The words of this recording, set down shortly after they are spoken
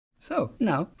So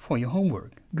now for your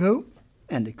homework, go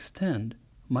and extend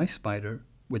my-spyder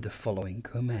with the following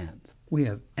commands. We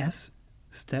have S,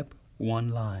 step 1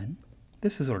 line.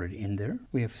 This is already in there.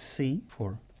 We have C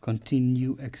for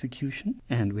continue execution,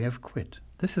 and we have quit.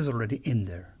 This is already in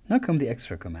there. Now come the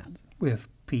extra commands. We have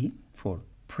P for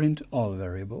print all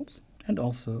variables, and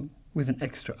also with an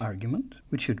extra argument,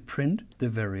 which should print the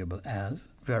variable as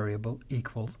variable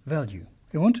equals value.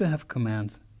 We want to have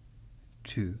commands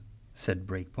to set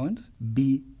breakpoints.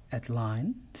 B at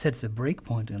line sets a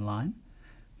breakpoint in line,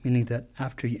 meaning that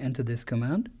after you enter this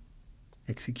command,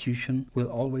 execution will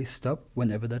always stop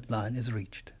whenever that line is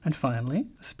reached. And finally,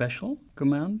 a special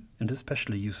command, and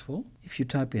especially useful if you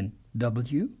type in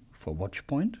W for watch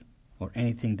point, or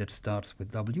anything that starts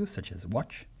with W, such as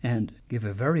watch, and give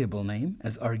a variable name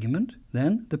as argument,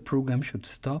 then the program should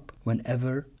stop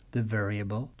whenever the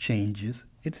variable changes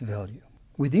its value.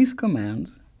 With these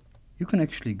commands, you can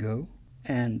actually go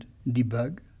and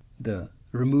debug the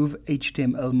remove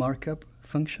HTML markup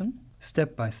function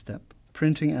step by step,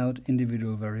 printing out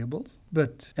individual variables.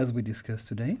 But as we discussed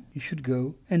today, you should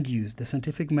go and use the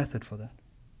scientific method for that.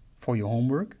 For your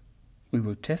homework, we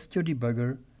will test your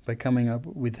debugger by coming up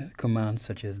with commands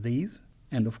such as these,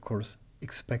 and of course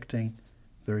expecting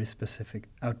very specific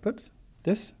outputs.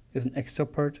 This is an extra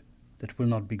part that will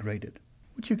not be graded,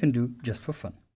 which you can do just for fun.